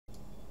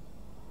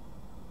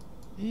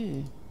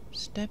Ew,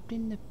 stabbed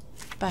in the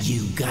back.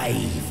 You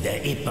gave the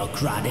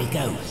Hippocratic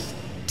oath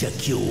to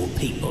cure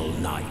people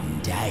night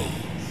and day.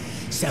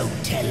 So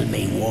tell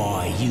me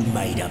why you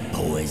made a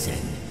poison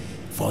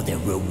for the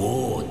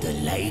reward the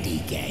lady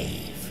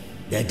gave.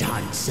 The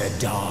dancer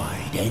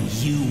died, and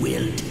you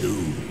will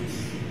too.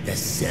 The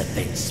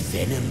serpent's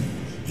venom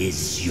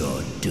is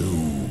your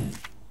doom.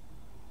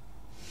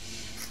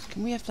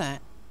 Can we have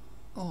that?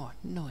 Oh,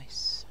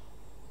 nice.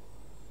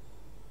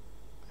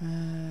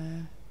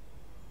 Ooh.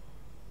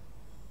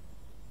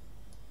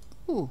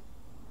 Oh.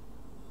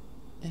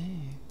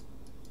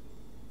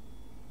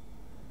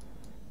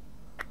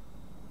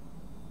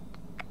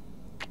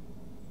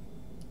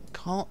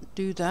 Can't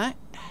do that.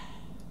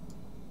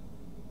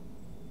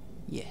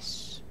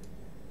 Yes.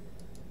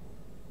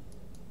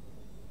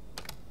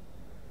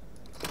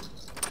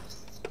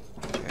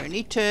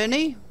 Turny,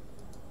 turny.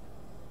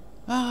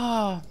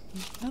 Ah,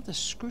 another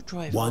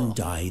screwdriver. One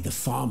day the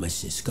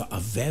pharmacist got a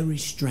very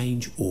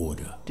strange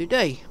order. Did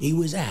he? He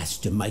was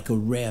asked to make a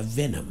rare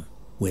venom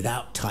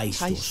without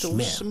taste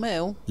or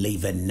smell,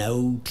 leaving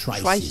no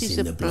traces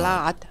in the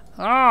blood.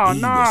 Oh,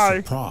 he was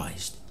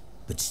surprised,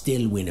 but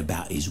still went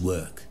about his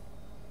work.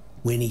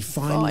 When he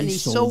finally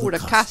saw the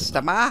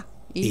customer,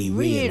 he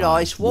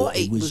realised what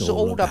it was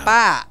all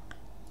about.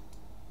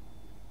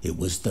 It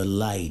was the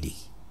lady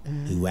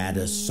who had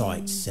her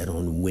sights set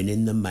on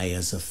winning the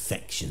mayor's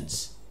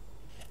affections.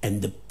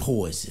 And the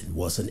poison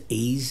was an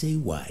easy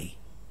way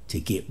to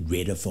get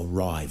rid of a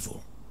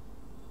rival.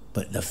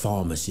 But the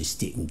pharmacist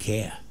didn't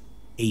care.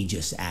 He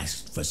just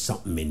asked for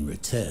something in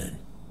return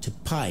to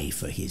pay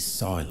for his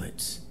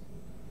silence.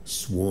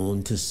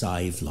 Sworn to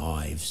save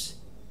lives,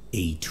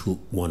 he took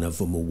one of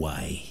them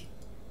away.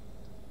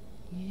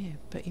 Yeah,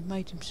 but he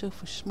made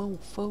himself a small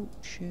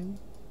fortune.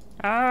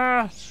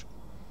 Ah!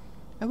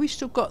 Have we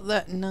still got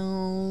that?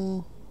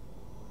 No.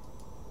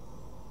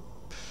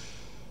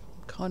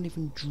 Can't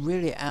even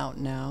drill it out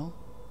now.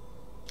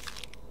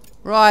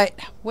 Right,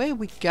 where are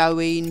we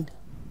going?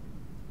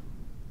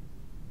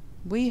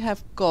 We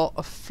have got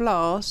a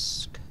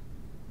flask.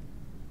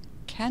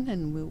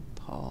 Cannon wheel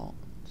parts.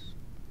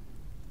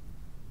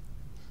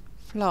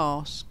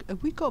 Flask.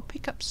 Have we got to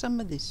pick up some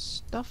of this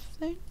stuff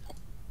then?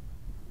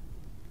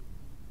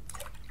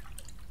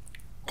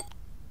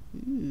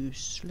 Ooh,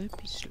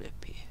 slurpy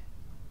slurpy.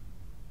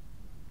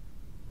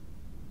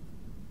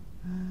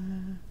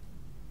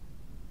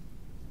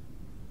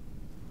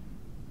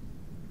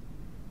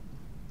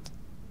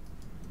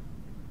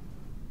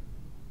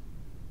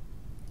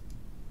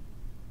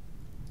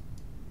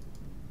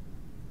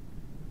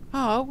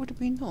 Oh, would it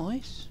be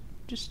nice?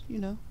 Just, you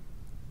know.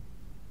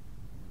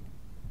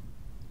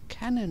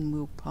 Cannon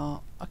wheel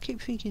part. I keep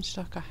thinking it's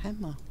like a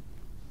hammer.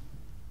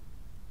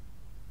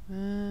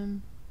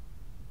 Nope.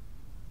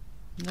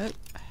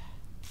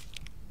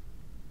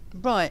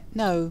 Right,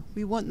 no,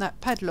 we want that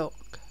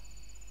padlock.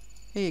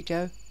 Here you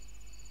go.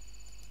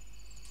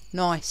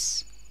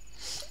 Nice.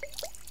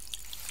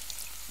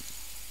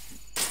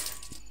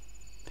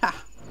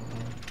 Ha!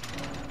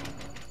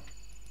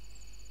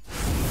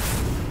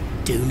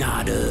 Do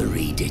not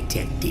hurry,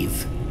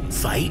 detective.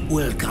 Fate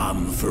will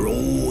come for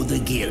all the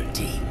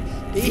guilty.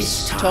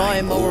 This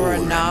time or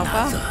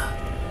another.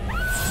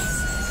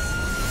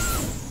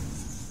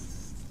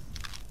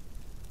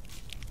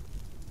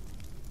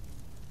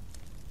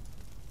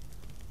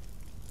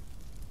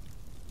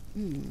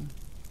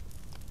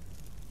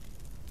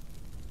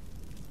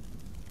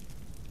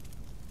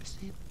 Is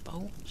there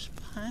bolts,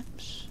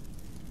 perhaps?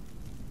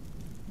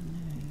 No.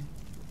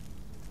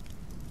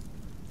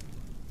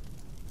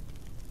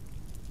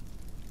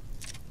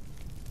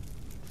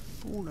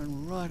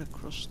 Fallen right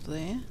across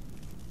there.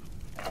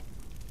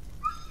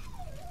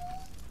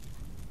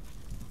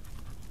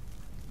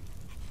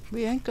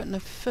 We ain't got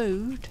enough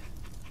food.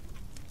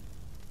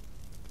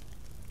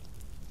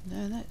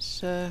 No,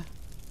 that's a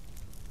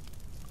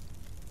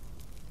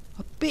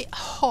bit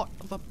hot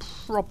of a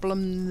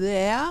problem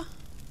there.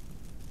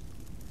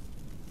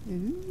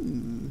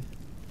 Ooh.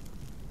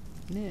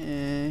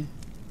 Yeah.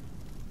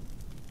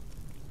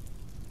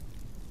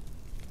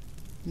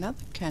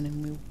 Another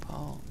cannon wheel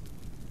part.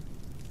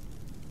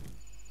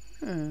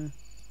 Huh.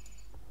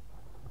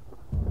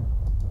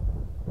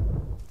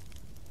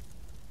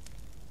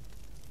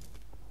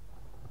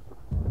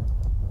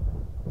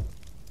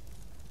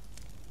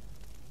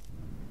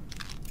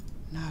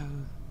 No.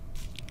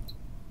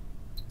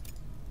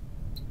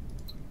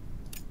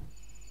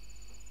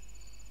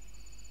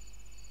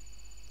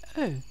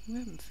 Oh, we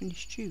haven't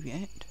finished you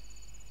yet.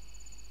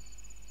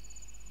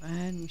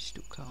 And we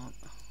still can't.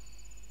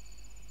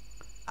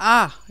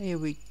 Ah, here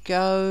we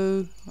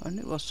go. I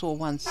knew I saw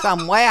one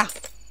somewhere.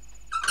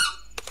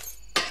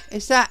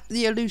 Is that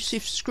the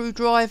elusive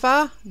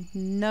screwdriver?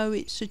 No,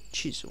 it's a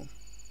chisel.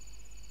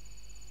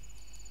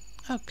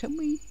 Oh, can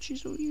we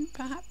chisel you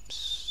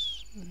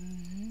perhaps?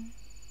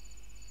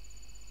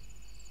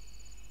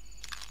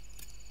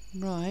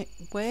 Right,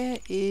 where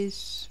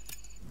is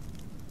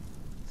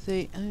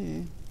the...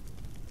 Oh.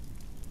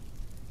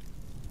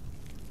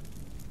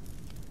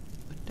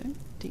 I don't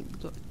think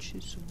we've got to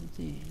chisel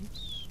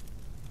this.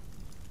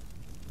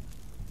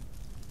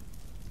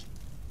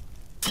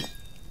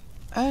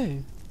 Oh.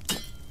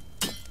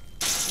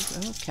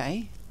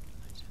 Okay.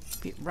 It's a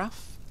bit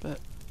rough, but...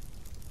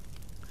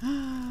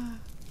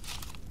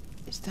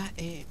 Is that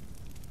it?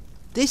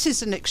 This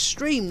is an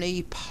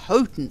extremely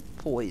potent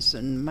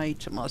poison made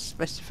to my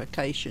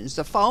specifications.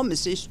 The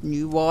pharmacist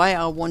knew why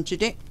I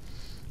wanted it,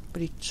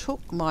 but he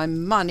took my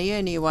money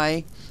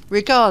anyway.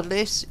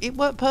 Regardless, it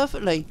worked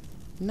perfectly.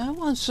 No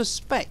one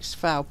suspects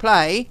foul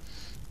play.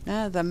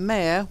 Now the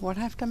mayor would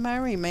have to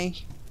marry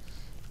me.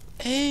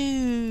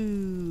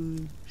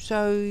 Oh,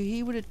 so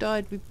he would have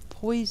died with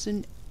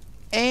poison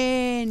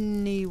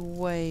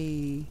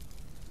anyway.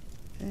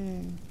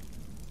 Oh.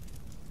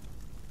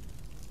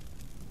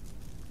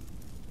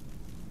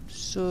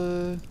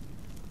 So,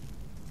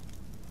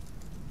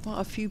 quite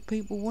a few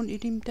people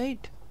wanted him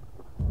dead.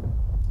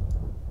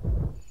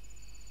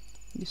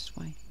 This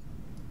way.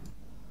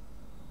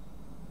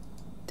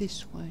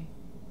 This way.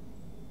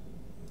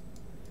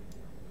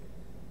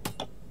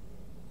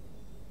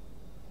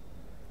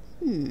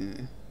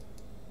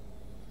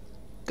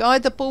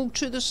 Guide the ball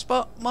to the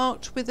spot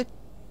marked with a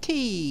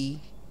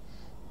key.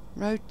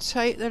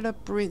 Rotate the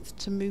labyrinth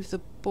to move the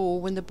ball.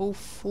 When the ball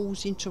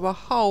falls into a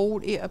hole,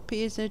 it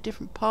appears in a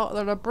different part of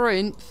the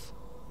labyrinth.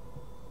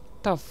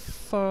 The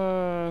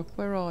fuck?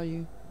 Where are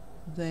you?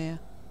 There.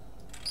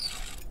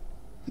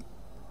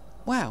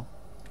 Wow.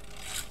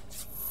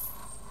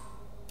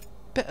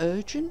 Bit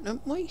urgent,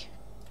 aren't we?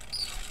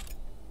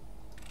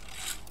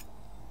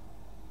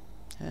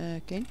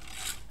 Again.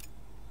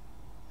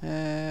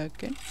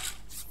 Again.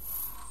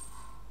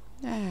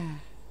 Ah.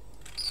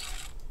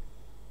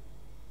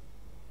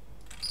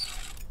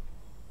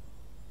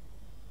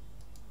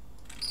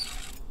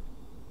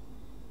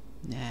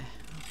 Nah,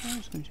 I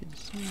was going to do the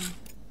same.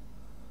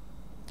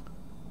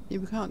 Yeah,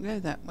 we can't go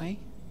that way.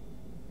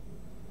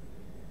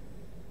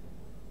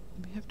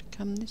 We have to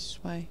come this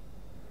way.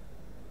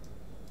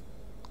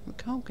 We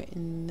can't get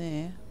in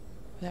there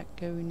without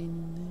going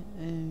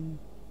in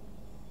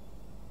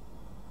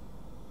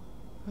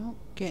there.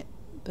 Can't get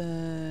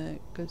the...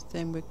 because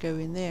then we're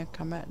going there,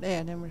 come out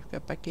there, then we'll go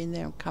back in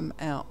there and come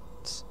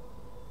out.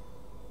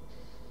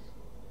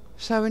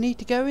 So we need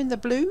to go in the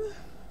blue.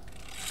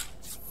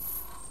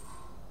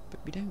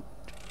 But we don't.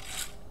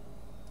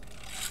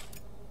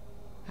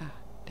 Ah,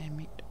 damn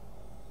it.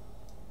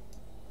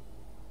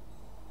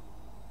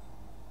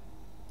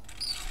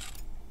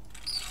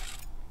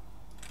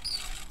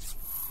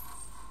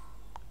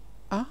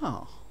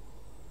 Ah.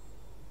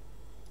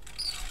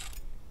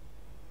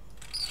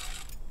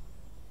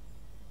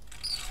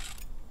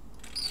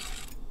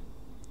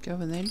 Go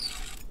on then.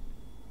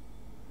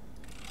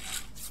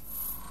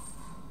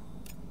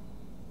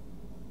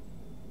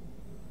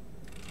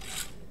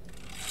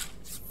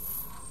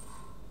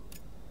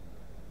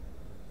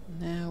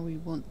 Now we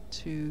want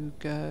to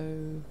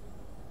go...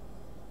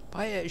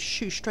 But it'll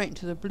shoot straight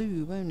into the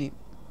blue, won't it?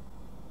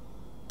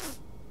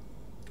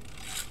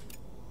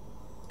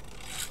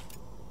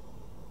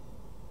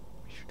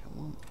 Which I don't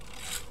want.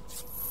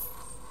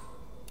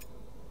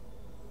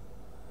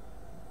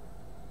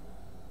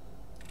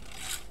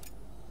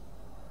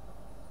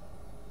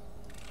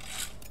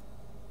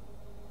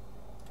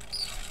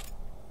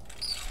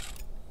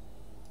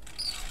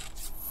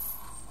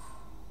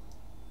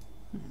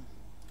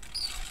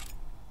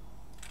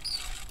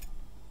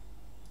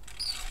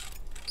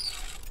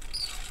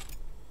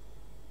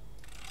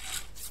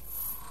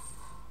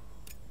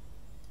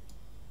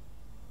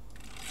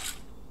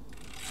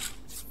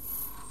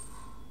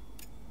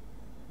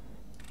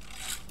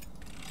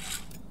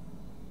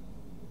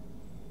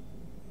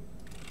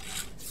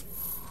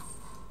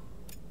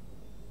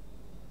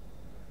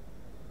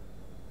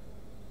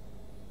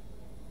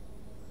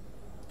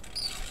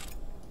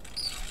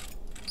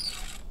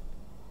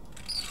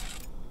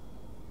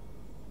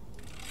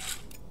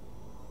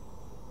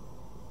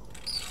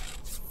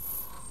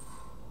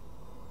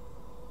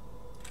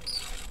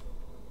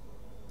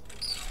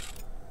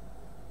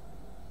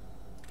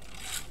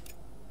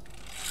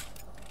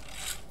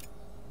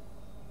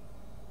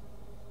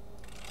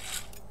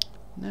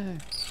 No.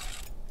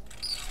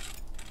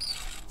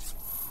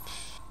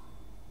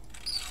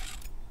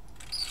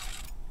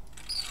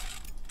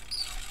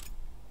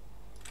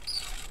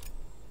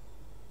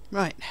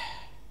 Right.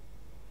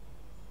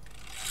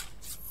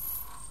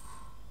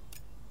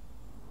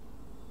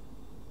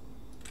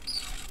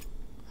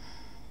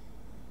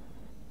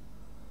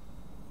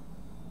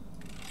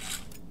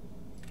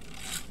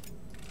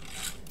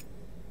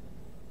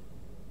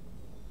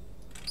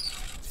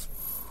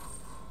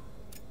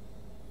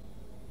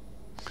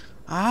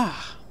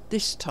 Ah,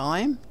 this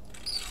time.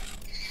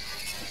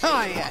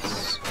 Ah,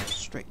 yes.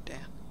 Straight down.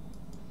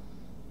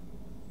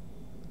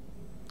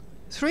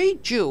 3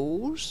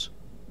 jewels,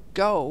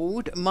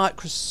 gold,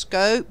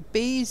 microscope,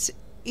 bees,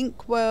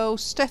 inkwell,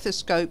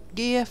 stethoscope,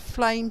 gear,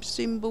 flame,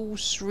 symbol,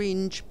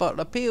 syringe, bottle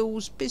of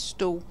pills,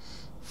 pistol,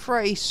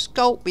 3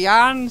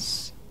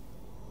 scorpions.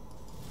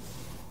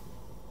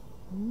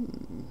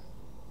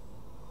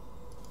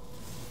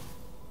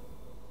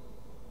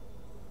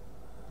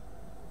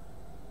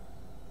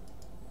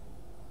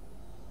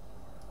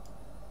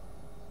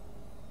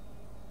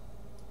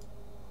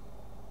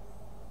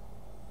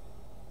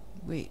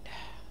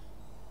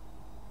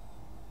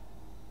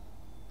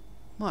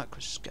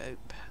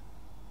 Microscope.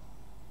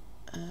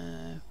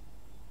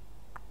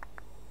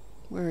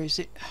 Where is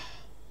it?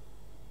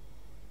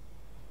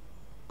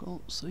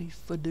 Can't see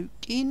for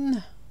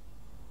looking.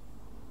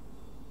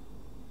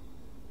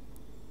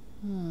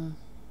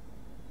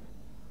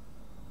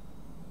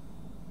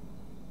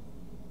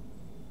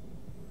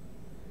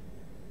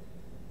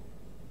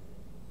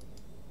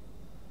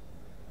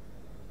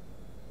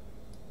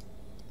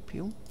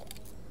 Pew.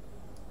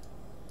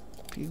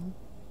 Pew.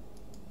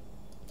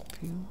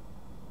 Pew.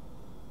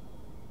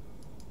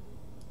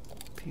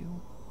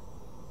 Pew.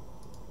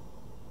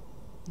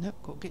 Nope,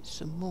 got to get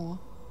some more.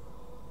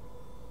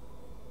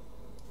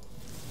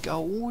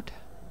 Gold.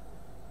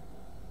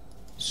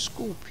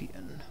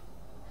 Scorpion.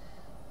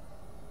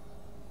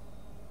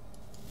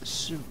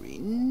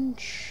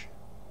 Syringe.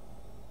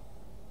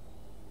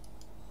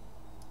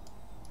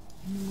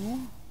 Any more?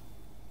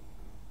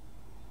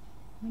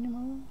 Any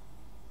more?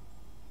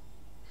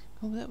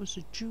 Oh, that was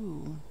a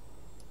jewel.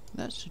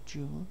 That's a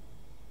jewel.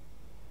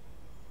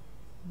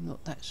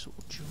 Not that sort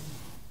of jewel.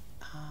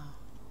 Ah.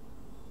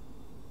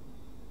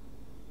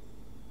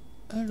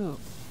 Oh look,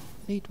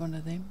 need one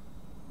of them.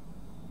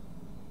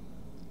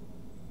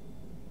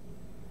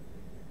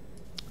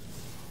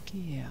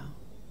 Gear.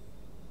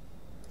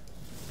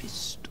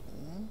 Pistol.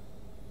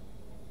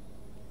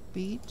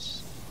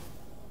 Beads.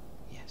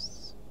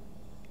 Yes.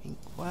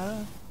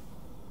 Inkwell.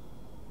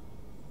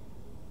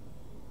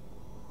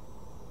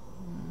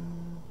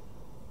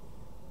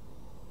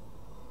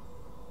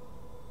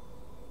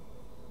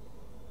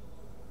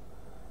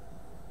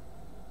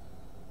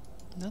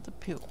 Another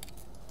pill.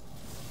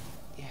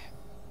 Yeah.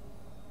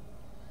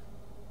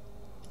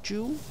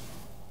 Jewel.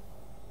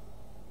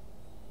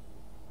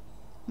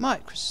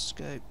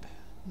 Microscope.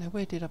 Now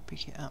where did I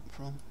pick it up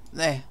from?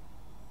 There.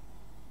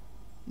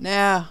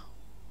 Now.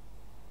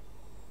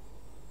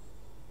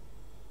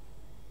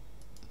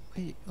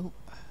 Oh.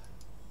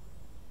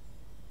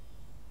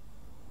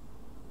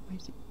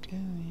 Where's it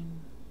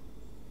going?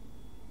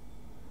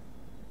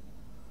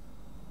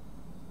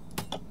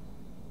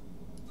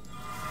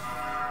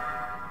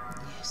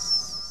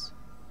 Yes.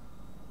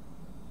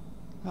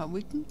 Right,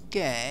 we can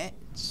get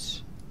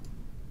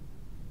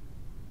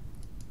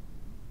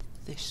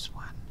this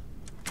one.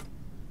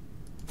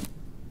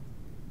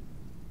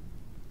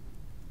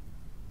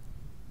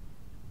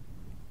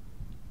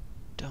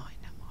 Dynamite.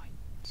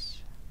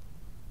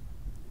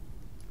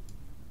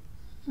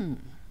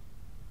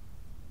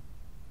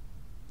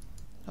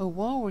 Oh,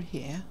 while we're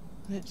here,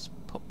 let's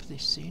pop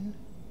this in.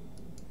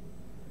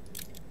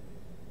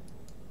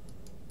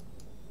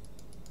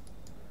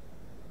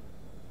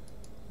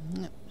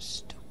 No,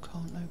 still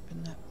can't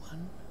open that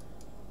one.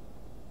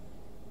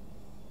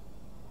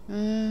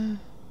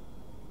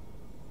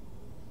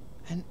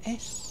 An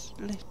S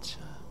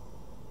letter.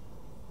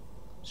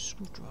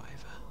 Screwdriver.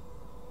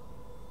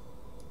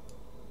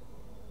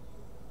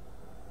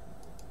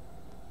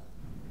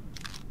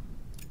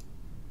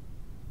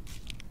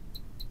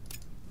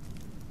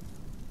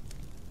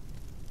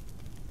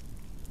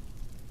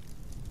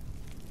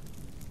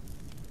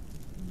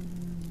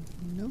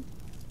 Nope.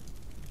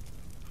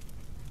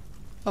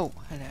 Oh,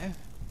 hello.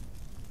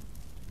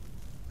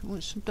 You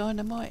want some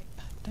dynamite?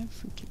 I don't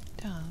think it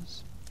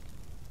does.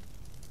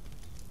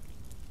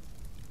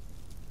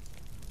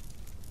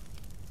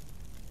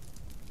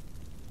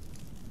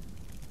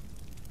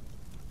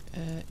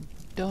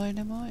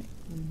 Dynamite?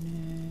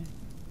 No.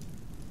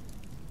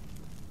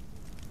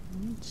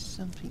 I need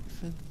something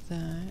for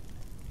that.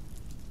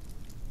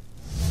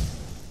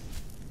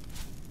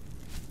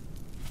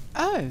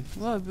 Oh,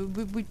 well,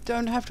 we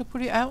don't have to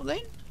put it out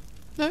then?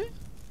 No?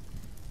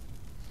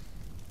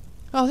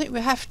 I think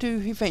we have to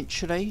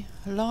eventually.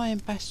 Lion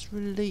bas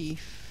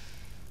relief.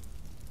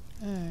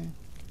 Oh.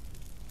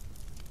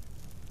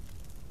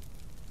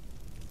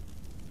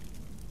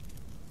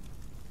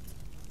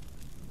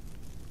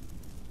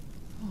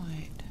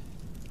 Right.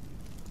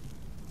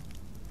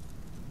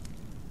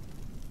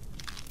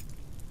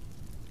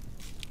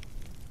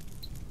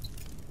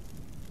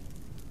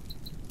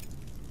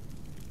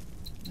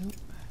 Nope.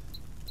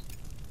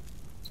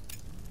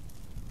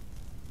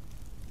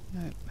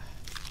 Nope.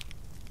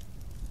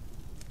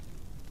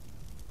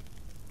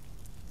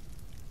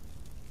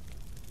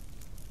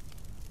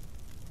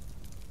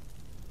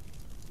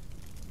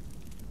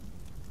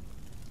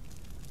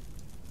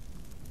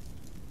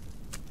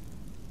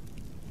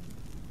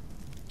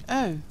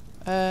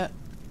 Oh,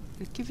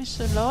 give us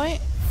a light.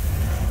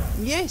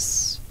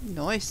 Yes,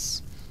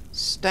 nice.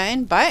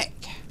 Stand back.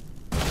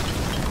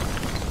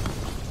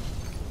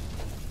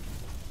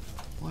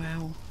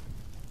 Wow.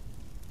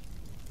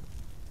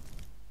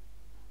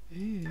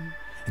 Ooh.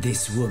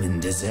 This woman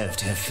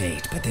deserved her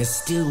fate, but there's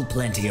still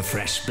plenty of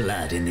fresh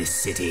blood in this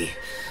city.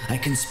 I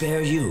can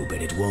spare you,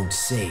 but it won't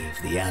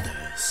save the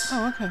others.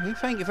 Oh, okay.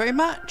 Thank you very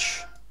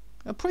much.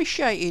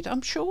 Appreciated,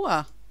 I'm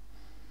sure.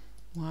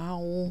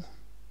 Wow.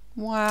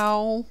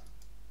 Wow.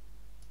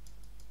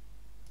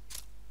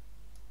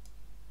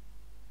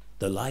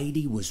 The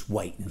lady was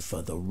waiting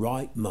for the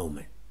right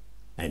moment,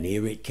 and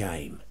here it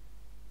came.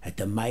 At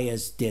the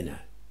mayor's dinner,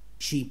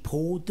 She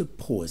poured the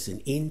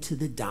poison into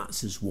the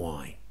dancer's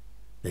wine.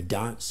 The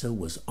dancer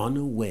was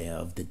unaware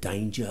of the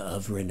danger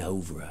hovering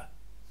over her.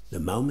 The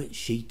moment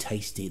she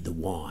tasted the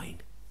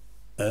wine,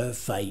 her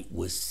fate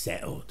was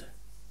settled.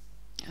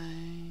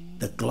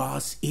 The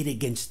glass hit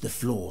against the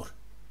floor,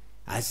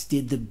 as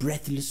did the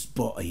breathless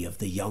body of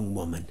the young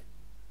woman.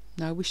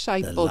 No, we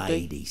say The body.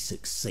 lady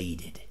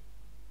succeeded.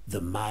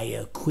 The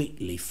mayor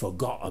quickly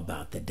forgot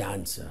about the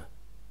dancer,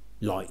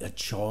 like a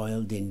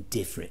child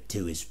indifferent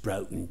to his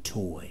broken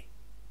toy,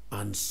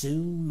 and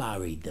soon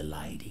married the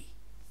lady.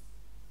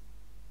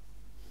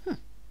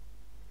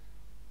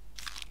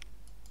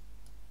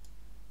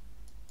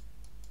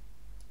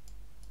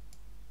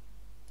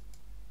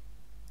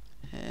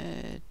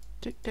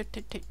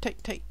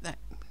 Take that.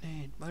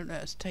 Won't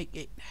let us take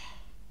it.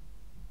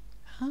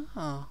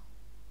 Ah,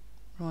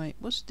 right.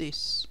 What's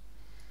this?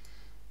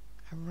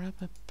 A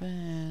rubber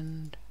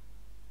band.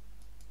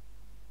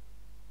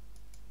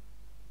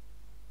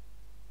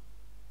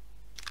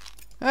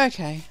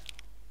 Okay.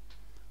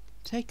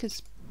 Take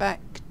us back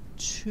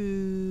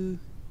to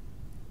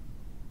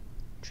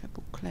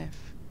treble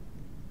clef.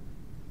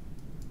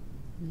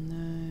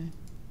 No.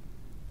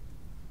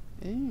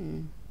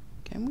 Ooh.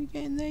 Can we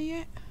get in there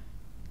yet?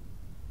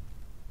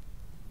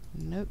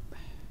 Nope.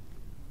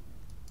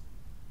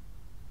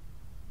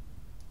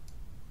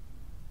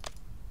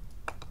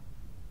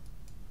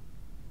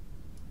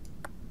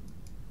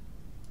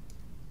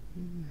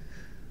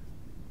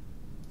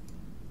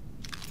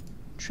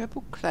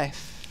 Treble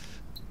clef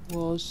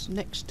was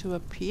next to a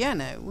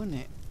piano, wasn't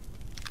it?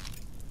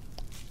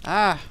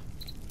 Ah.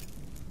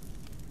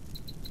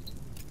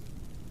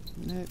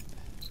 Nope.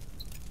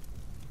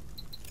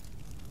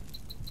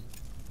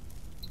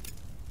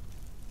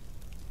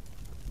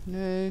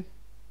 No.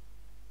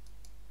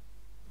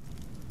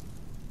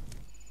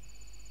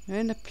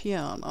 And a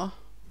piano.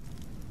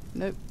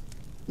 Nope.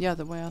 The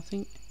other way, I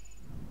think.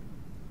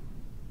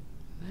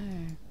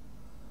 No.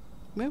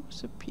 Where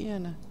was the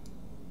piano?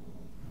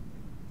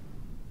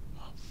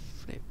 Oh,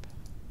 flip.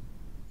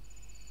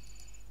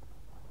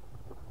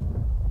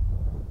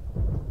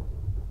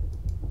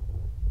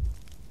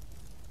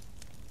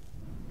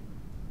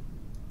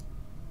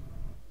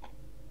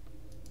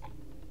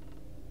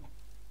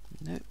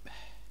 Nope.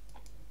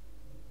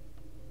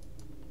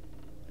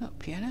 Not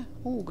piano,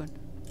 organ.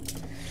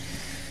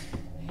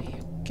 There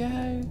you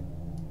go.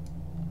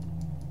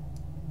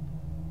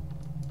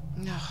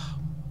 Oh.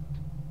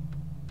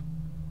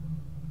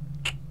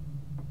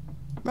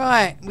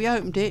 Right, we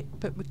opened it,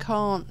 but we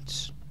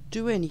can't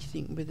do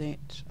anything with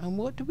it. And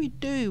what do we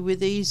do with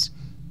these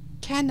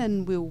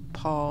cannon wheel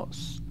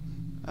parts?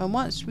 And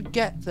once we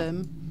get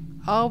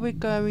them, are we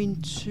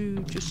going to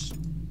just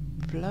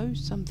blow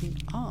something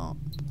up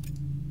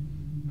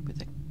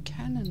with a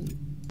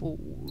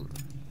cannonball?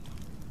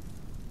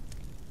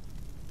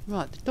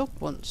 Right, the dog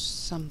wants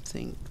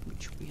something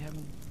which we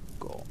haven't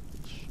got.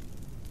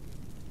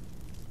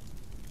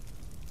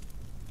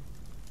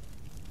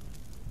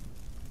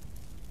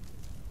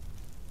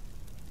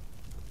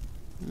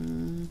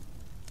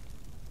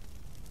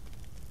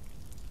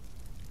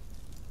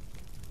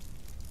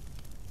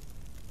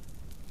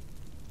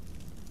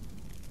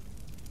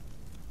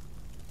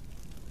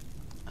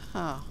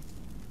 Ah.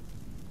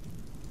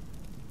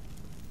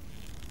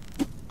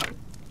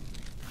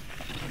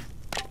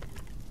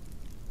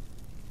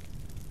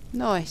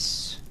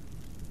 Nice.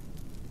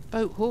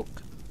 Boat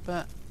hook,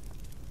 but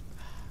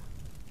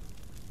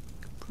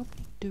could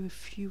probably do a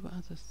few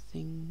other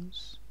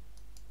things.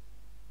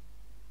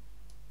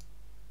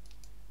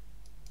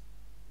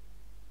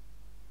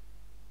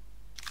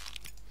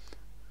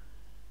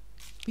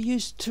 We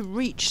used to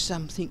reach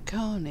something,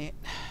 can't it?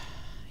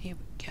 Here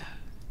we go.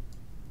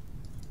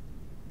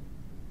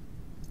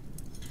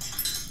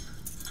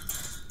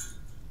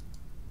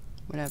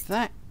 We'll have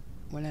that.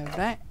 We'll have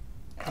that.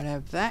 We'll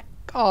have that.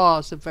 Oh,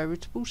 it's a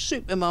veritable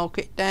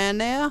supermarket down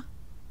there.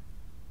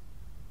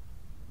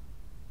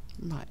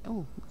 Right,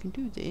 oh, we can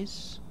do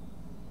this.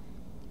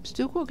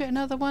 Still got to get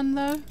another one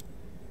though.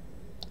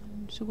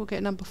 Still got to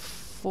get number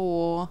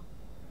 4.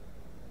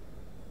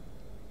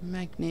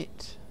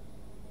 Magnet.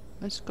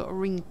 It's got a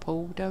ring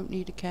pull, don't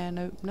need a can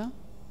opener.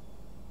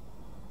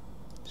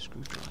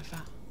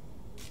 Screwdriver.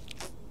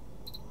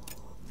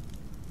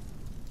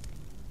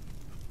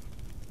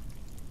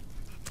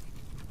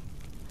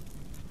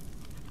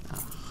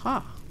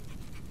 Aha.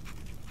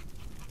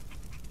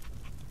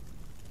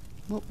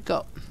 What we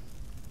got?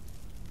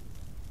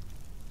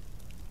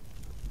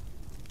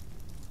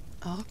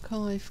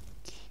 Archive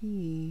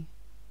key.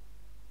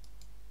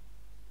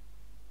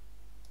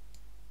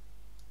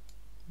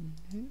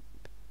 Nope.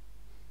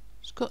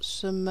 It's got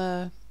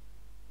some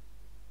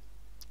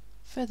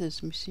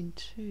feathers missing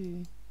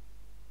too.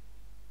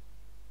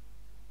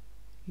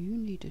 You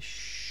need a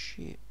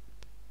ship.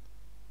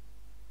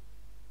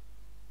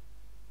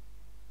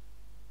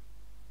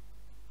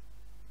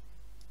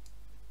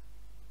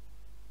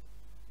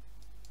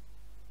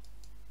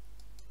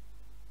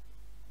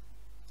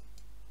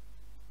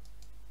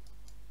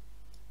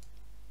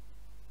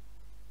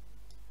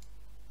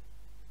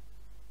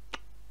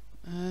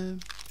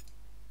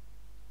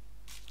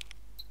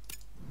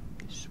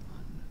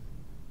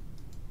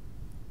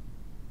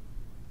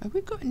 Have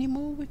we got any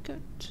more? We got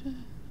a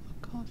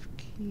carved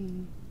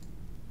key.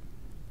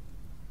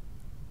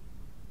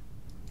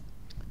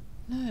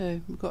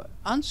 No, we've got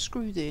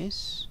unscrew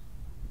this.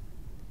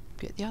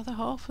 Get the other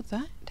half of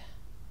that.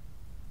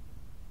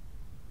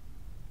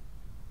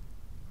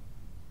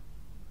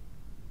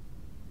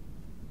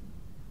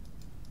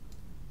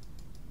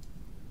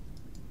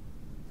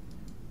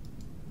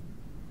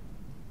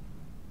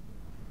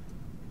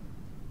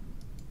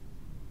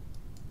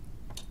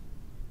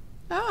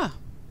 Ah!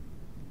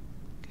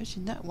 Goes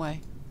in that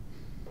way.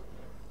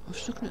 I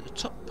was looking at the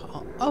top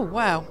part. Oh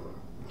wow!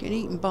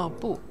 Getting eaten by a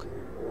book.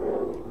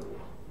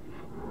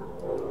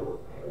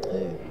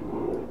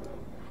 Oh.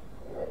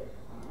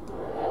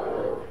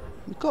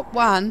 We've got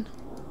one.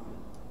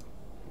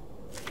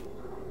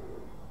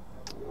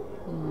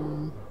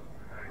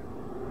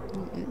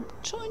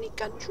 Tiny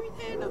country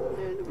there, look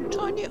there, little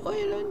tiny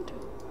island.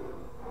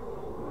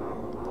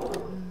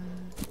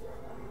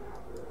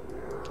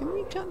 Can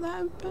we cut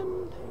that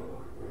open?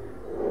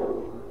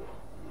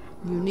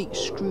 Unique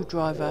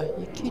screwdriver.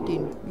 You're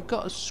kidding. You've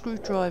got a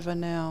screwdriver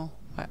now.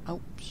 Right,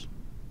 oops.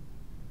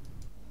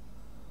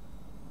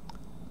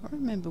 I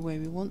remember where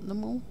we want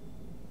them all.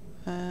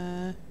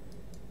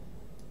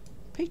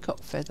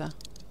 Peacock feather.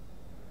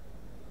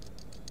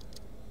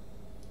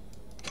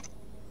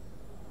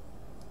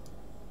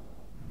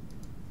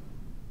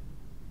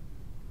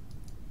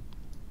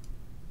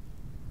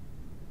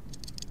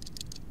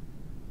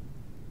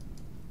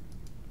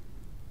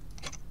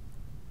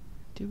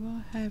 Do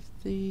I have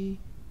the...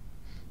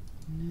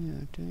 No,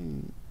 I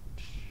don't.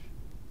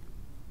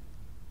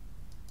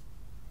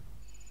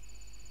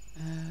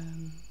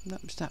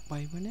 That was that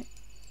way, wasn't it?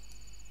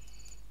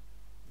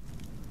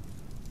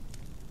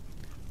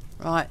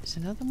 Right, there's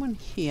another one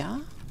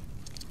here.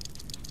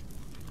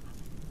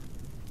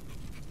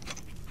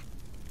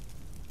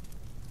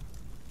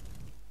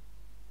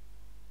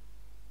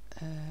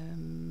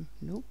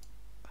 Nope.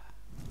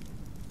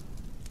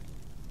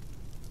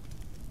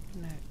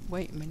 No,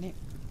 wait a minute.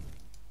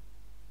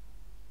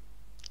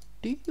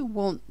 Do you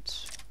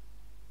want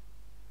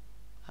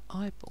an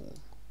eyeball?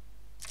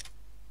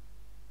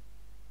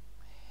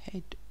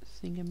 Head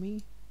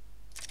thingamy?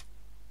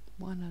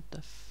 One of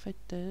the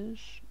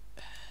feathers?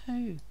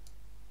 Oh.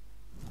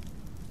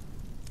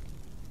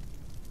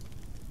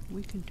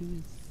 We can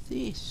do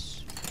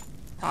this.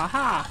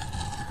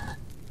 Aha!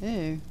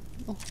 Oh.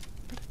 Oh.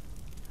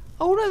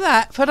 All of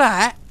that for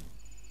that?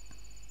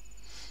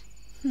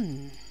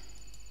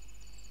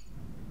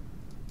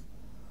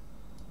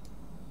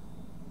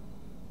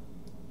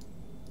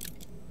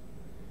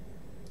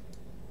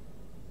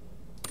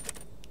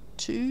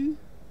 Two,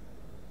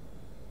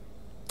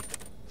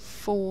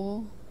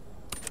 4,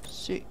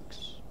 6,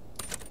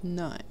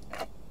 9.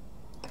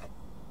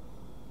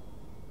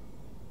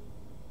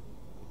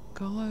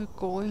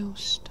 Gargoyle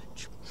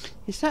statue.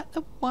 Is that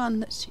the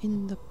one that's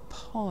in the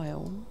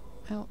pile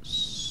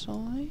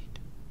outside?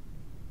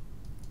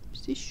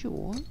 Is this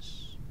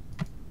yours?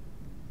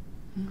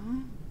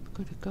 No, we've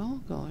got a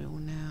gargoyle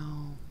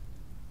now.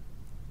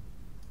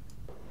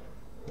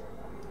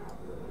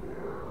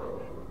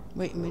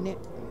 Wait a minute.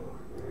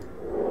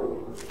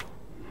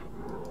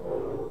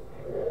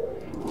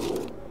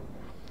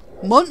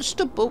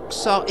 Monster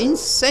books are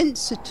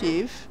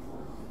insensitive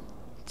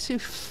to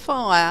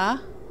fire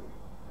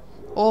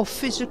or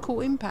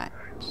physical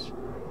impacts.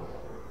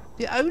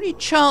 The only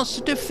chance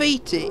to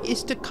defeat it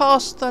is to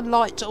cast the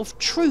light of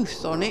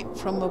truth on it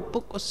from a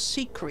book of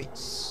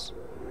secrets.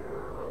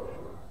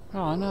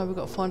 Oh no, we've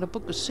got to find a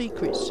book of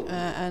secrets,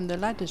 and the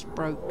ladder's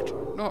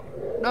broke. No,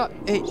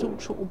 it's all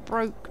sort of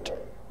broke.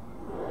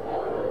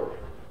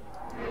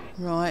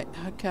 Right,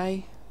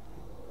 okay.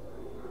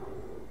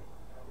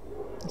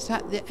 Is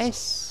that the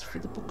S for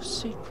the book of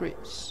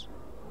secrets?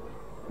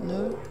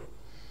 No?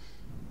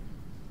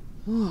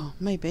 Oh,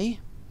 maybe.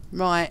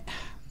 Right.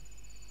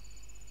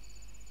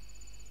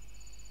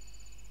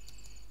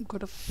 I've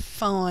got to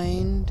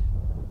find...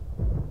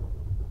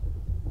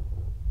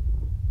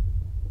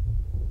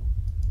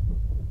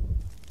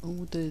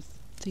 all the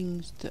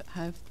things that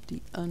have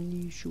the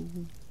unusual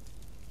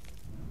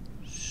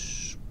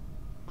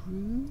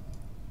screw.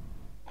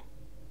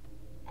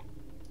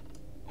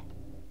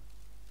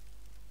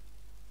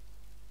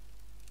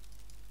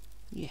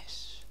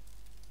 Yes.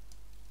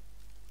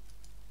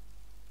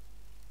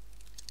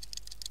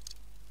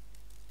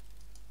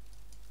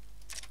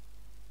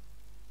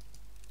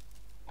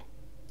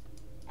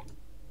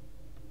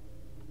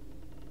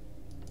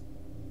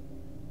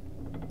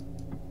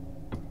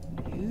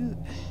 You.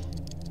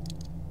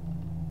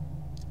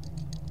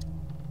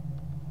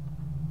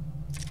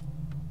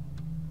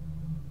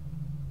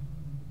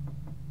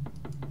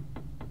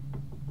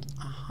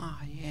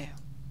 Aha, yeah.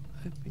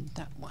 Opened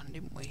that one,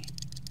 didn't we?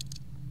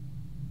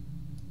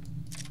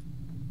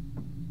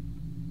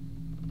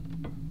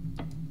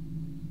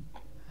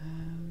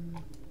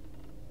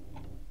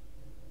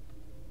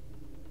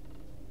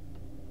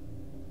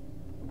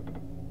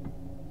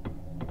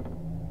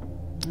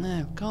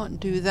 No, can't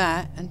do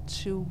that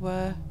until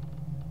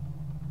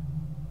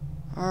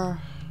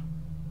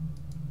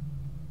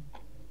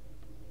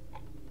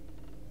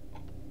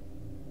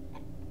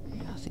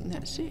think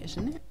that's it,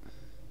 isn't it?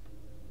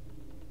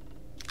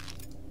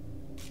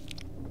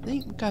 I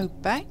think we go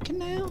back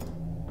now.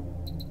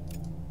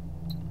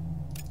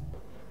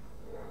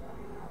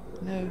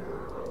 No.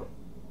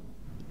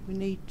 We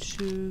need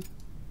to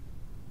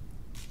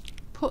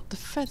put the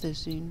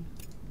feathers in.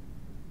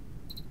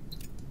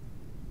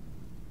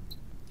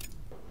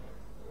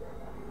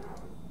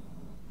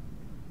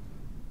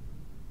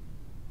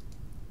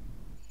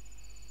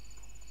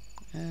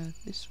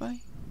 This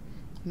way?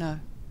 No.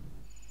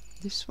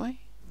 This way?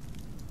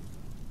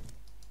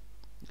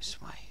 This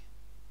way.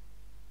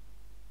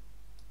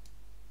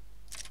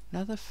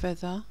 Another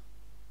feather.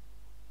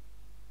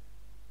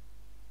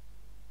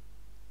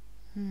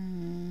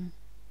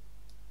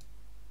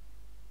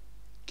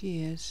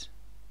 Gears.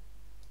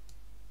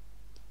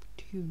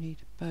 Do you need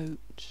a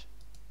boat?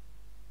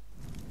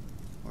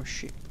 Or a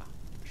ship,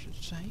 I should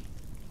say.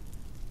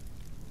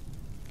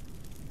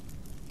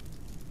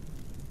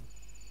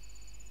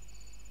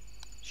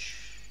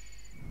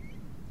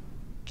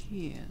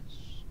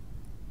 Gears.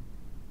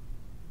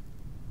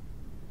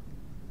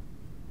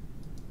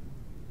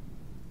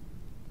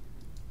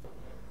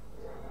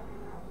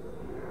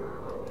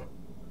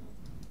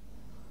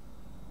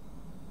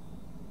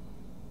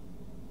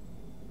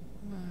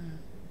 I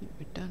think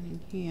we're done in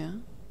here.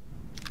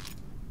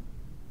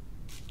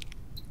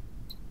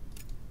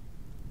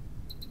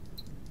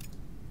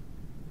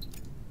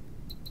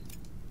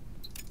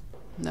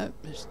 Nope,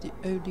 that's the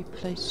only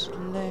place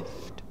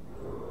left.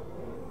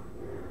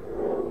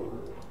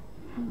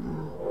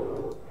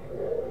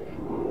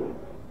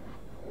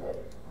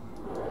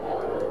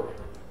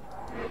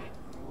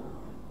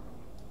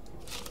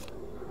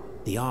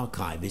 The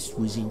archivist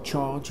was in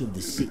charge of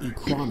the city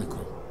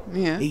chronicle.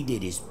 Yeah. He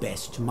did his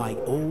best to make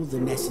all the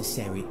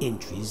necessary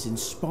entries in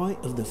spite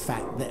of the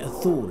fact that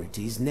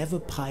authorities never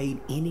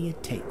paid any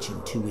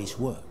attention to his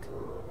work.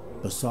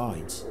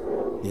 Besides,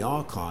 the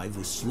archive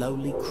was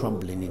slowly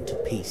crumbling into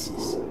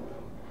pieces.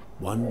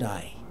 One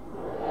day,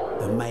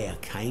 the mayor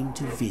came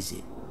to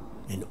visit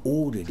and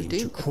ordered him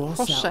to cross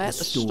out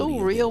the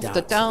story of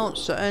the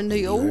dancer and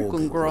the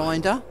organ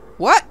grinder.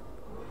 What?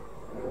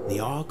 The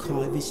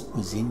archivist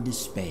was in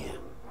despair.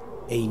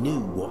 He knew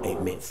what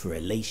it meant for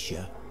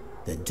Alicia,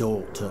 the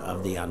daughter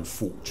of the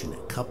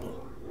unfortunate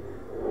couple.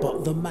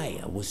 But the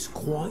mayor was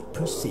quite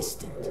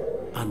persistent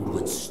and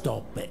would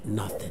stop at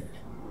nothing.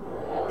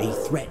 He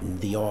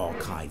threatened the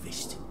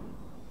archivist,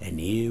 and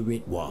here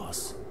it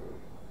was,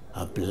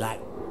 a black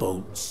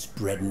boat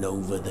spreading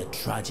over the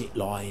tragic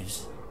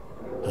lives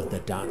of the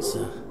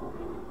dancer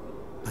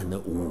and the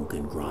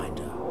organ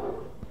grinder.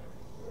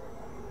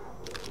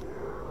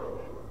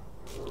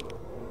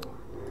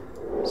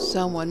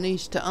 Someone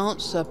needs to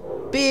answer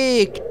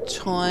big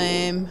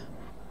time.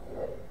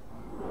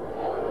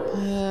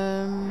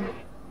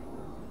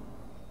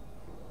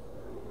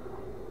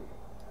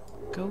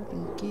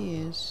 Golden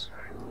gears.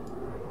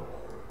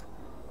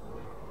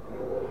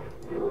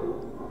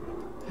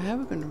 How are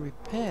we going to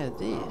repair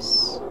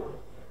this?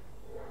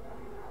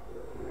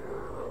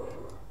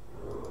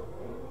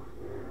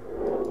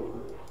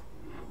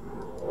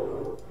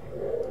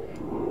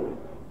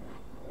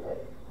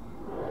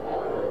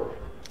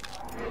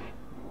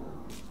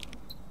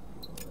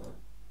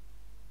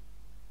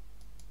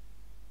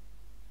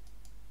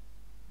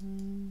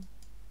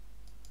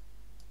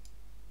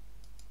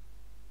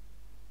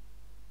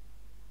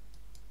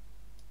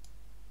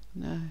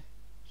 No,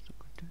 it's not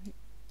going to do it.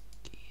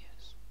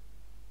 Gears.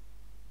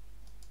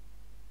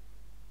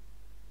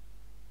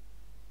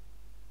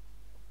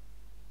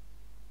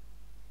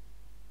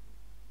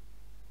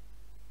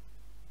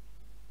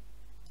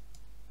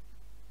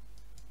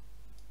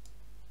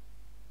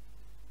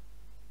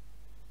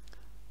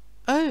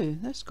 Oh,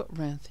 that's got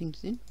round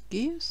things in.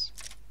 Gears.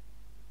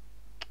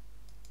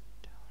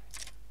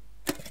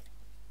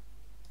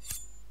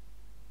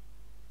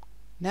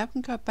 Now we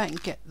can go back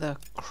and get the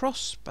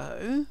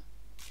crossbow,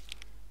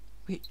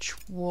 which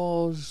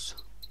was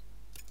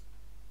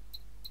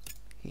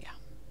here.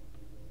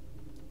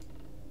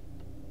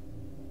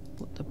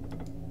 Put the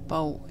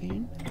bolt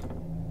in.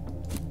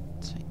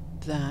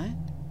 Take that.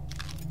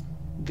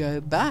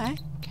 Go back.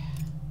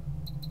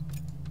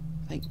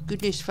 Thank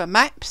goodness for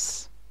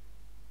maps.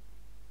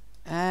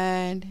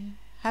 And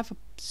have a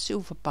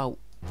silver bolt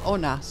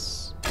on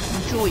us.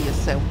 Enjoy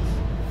yourself.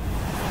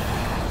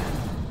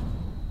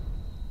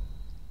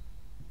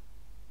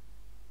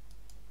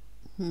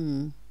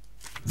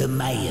 The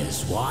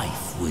mayor's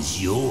wife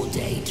was your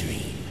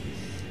daydream.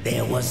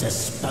 There was a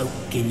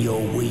spoke in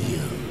your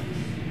wheel.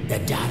 The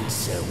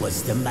dancer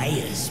was the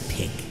mayor's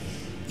pick.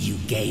 You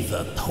gave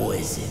her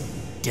poison,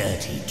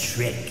 dirty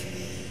trick.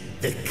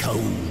 The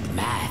cold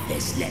math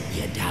has let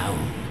you down.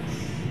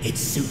 It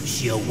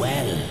suits you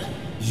well,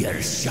 your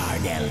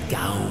charnel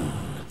gown.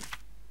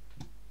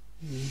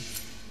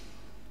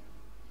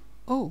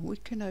 Oh, we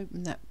can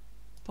open that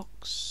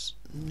box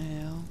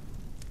now.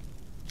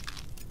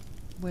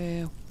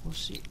 Where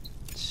was it?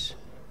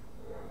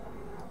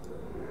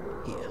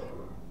 Here.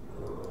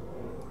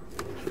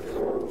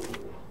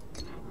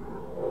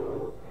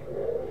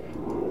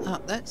 Ah,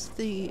 that's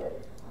the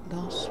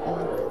Last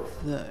one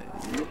of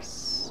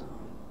those.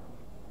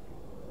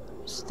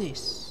 What's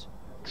this?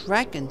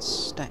 Dragon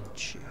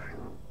statue.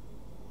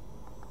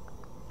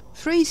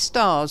 3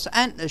 stars,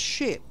 antler,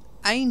 ship,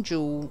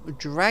 angel,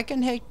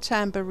 dragon head,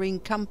 tambourine,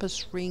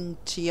 compass ring,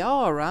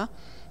 tiara,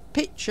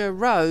 picture,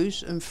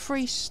 rose, and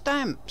 3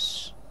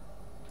 stamps.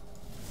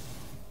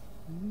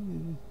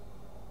 Ooh.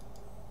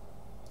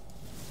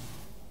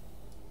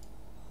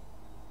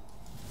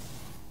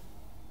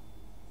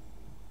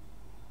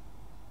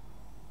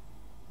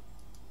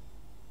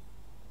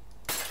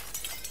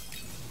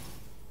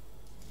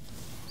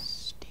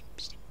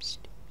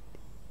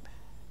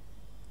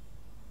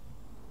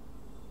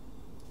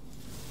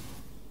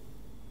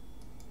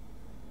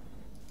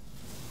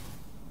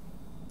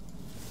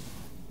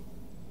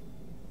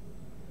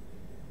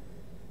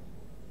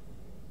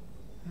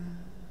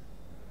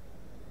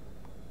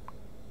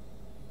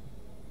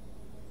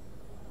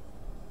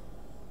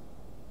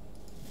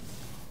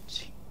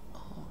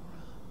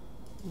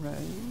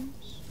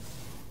 Rose.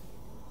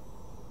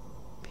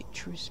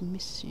 Picture is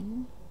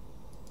missing.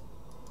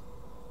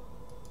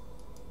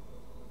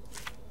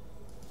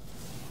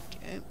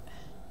 Go.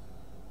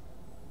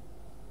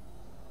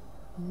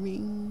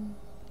 Ring.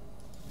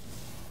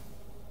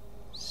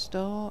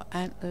 Star,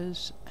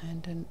 antlers,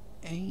 and an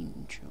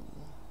angel.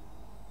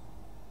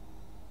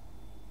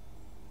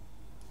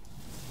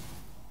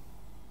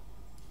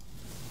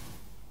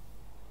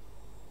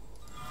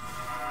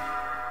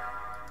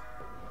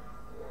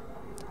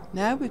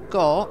 Now we've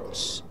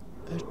got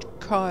a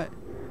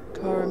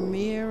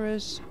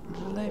Chimeras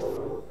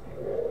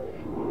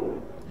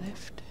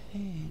left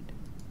head.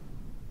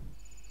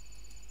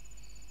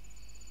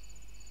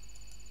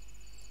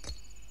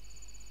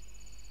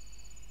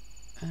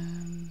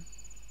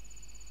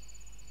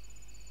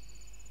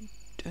 You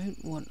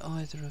don't want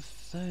either of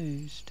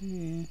those, do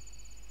you?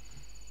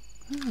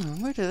 Oh,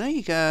 where do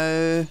they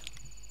go?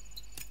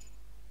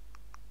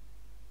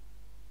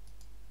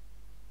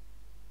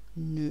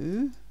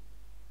 No.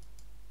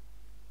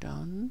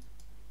 Done.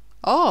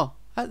 Oh,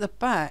 at the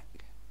back.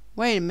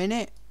 Wait a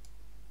minute.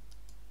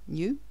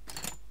 You.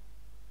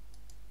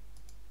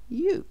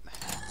 Wait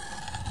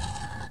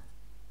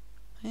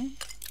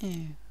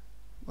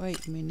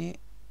a minute.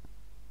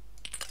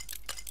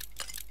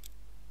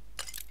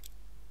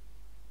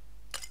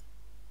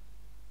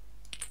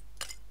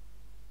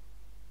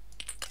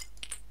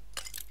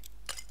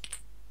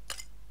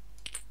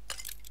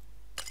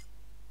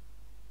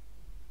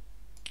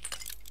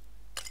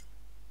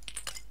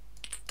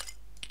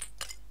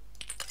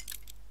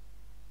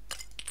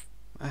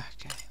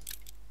 Okay.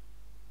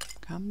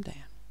 Calm down.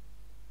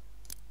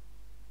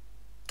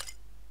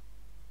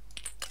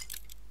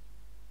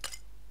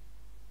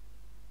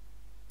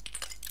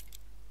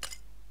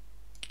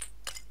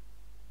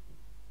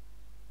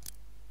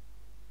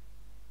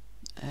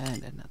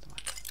 And another one.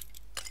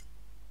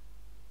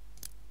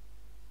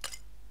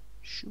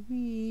 Should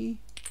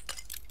we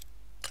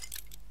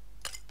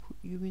put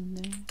you in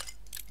there?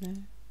 No?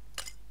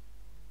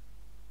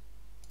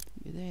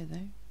 Put you there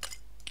though.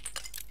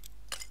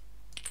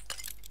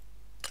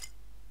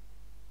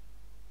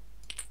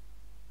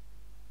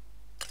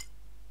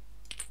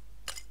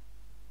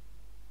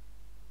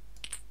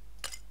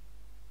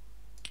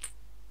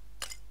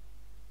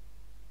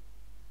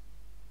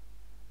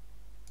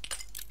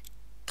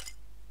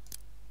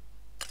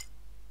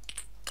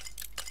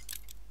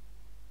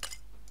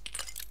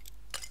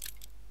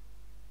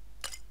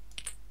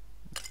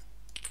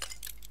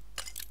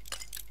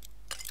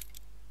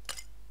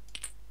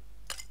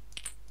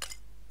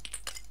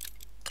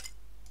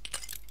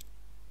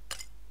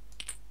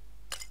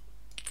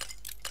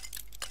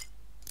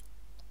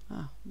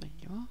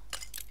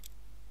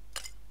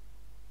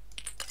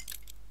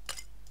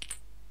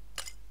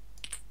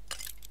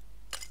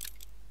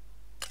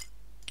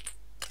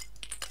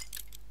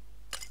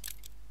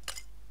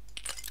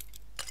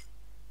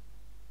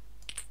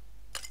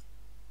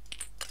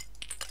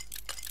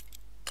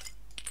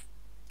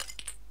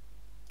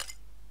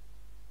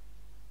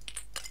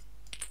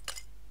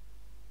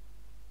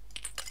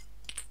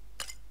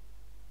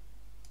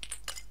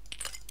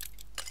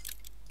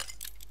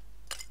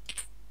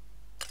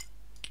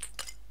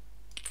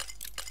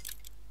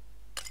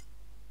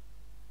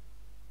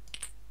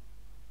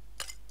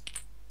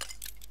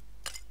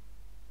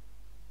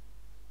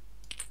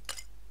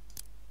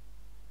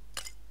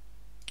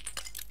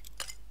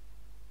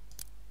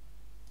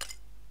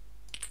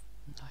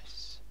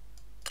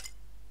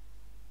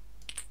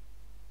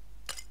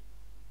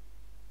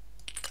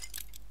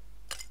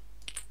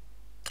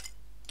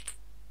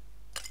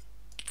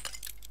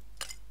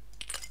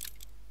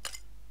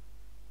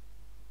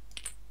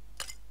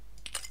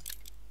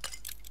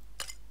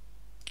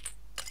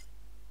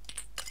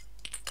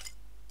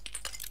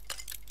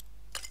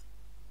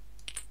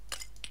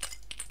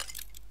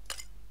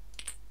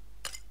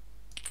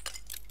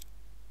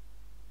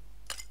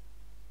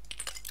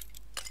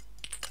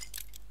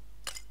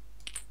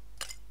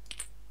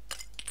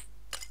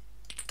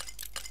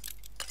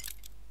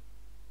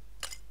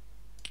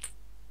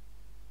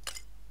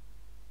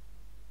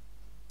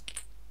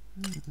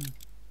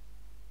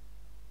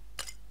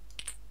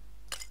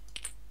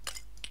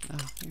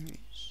 Ah, here it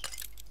is.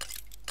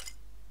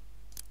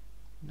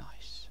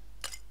 Nice.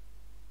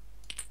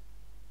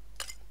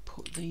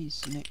 Put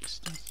these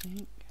next, I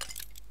think.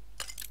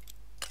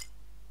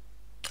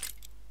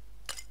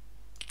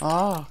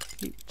 Ah,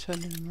 keep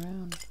turning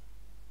around.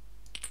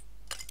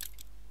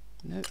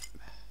 Nope.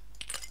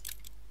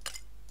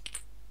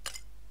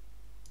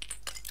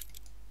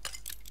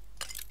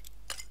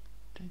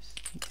 Don't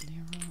think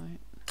they're right.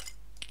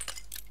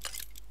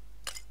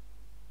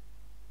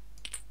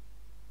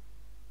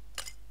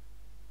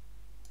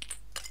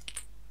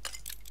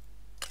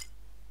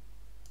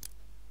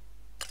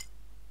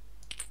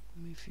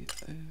 Move you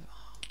over.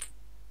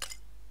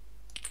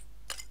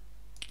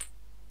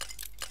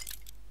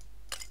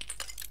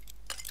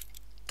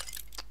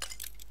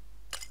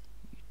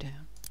 You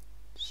down.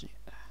 Sit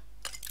there.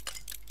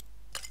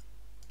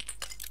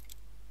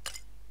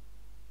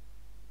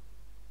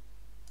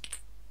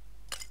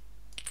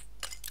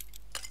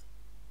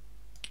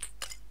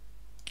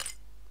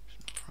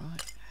 It's not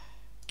right.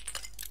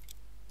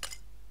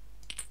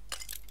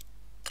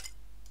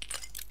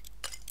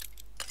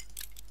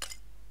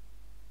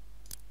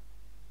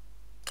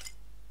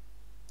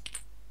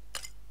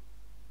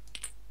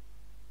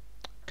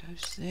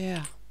 Goes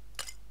there.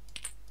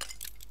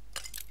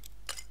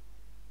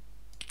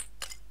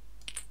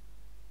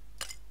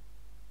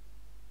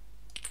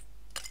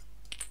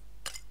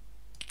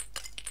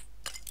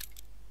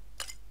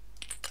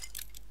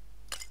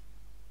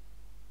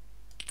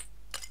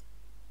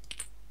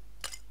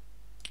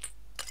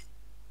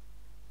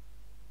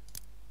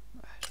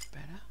 That's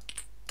better.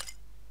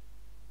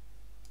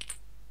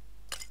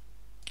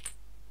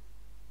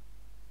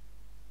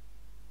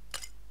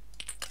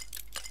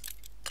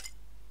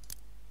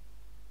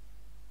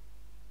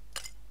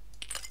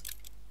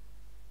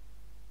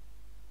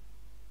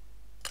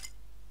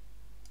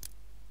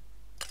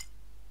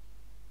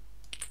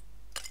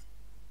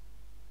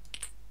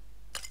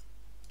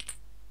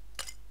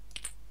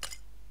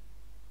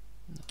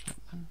 Not that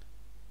one.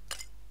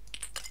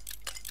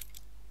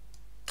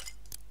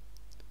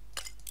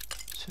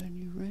 Turn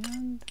you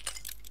round.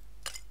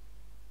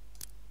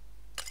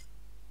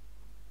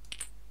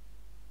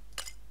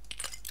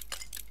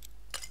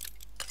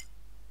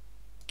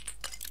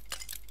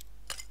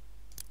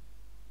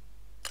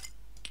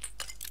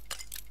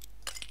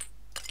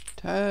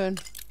 Turn.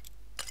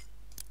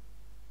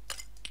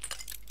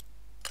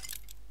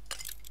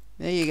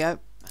 There you go.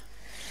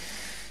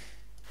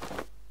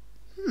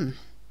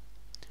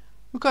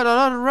 We've got a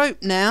lot of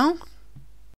rope now.